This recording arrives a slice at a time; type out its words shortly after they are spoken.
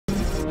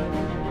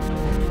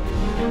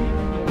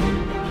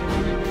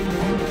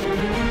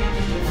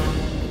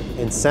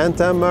In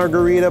Santa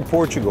Margarida,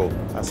 Portugal,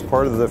 as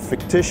part of the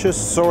fictitious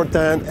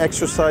Sortan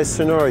exercise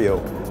scenario,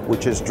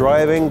 which is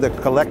driving the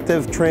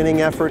collective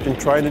training effort in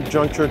Trident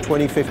Juncture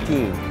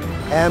 2015,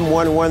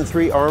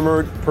 M113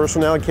 armored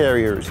personnel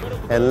carriers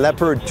and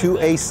Leopard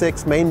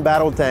 2A6 main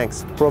battle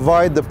tanks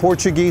provide the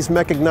Portuguese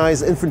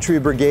Mechanized Infantry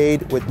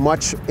Brigade with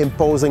much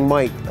imposing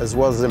might, as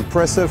well as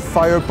impressive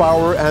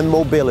firepower and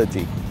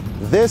mobility.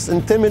 This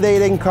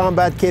intimidating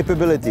combat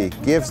capability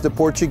gives the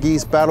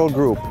Portuguese battle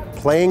group,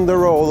 playing the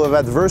role of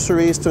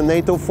adversaries to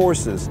NATO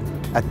forces,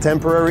 a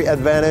temporary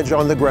advantage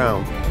on the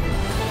ground.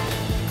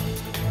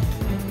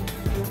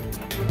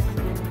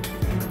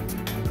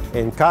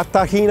 In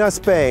Cartagena,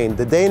 Spain,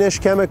 the Danish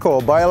chemical,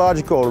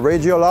 biological,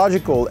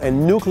 radiological,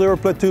 and nuclear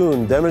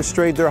platoon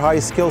demonstrate their high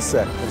skill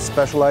set and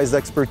specialized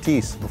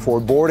expertise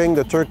before boarding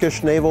the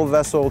Turkish naval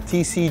vessel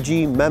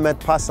TCG Mehmet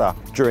Paşa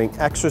during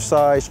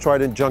exercise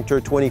Trident Juncture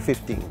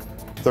 2015.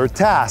 Their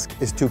task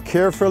is to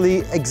carefully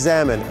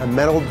examine a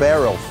metal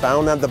barrel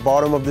found at the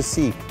bottom of the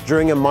sea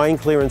during a mine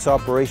clearance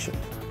operation.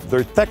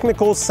 Their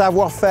technical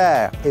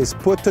savoir-faire is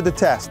put to the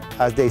test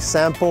as they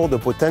sample the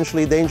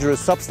potentially dangerous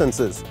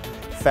substances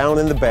found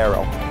in the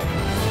barrel.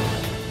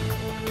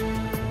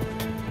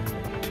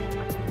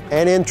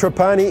 And in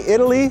Trapani,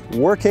 Italy,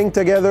 working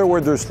together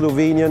with their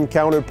Slovenian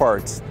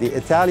counterparts, the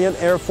Italian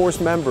Air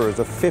Force members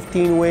of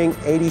 15-wing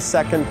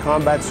 82nd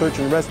Combat Search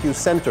and Rescue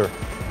Center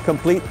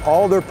complete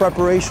all their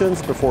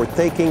preparations before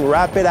taking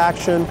rapid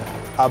action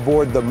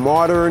aboard the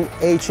modern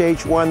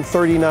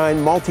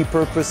HH-139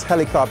 multi-purpose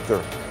helicopter,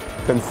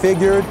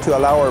 configured to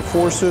allow our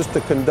forces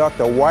to conduct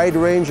a wide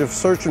range of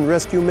search and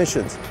rescue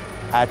missions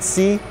at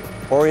sea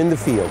or in the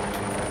field.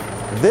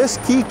 This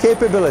key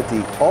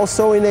capability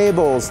also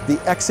enables the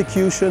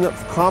execution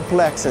of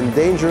complex and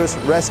dangerous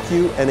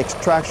rescue and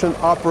extraction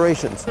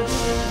operations,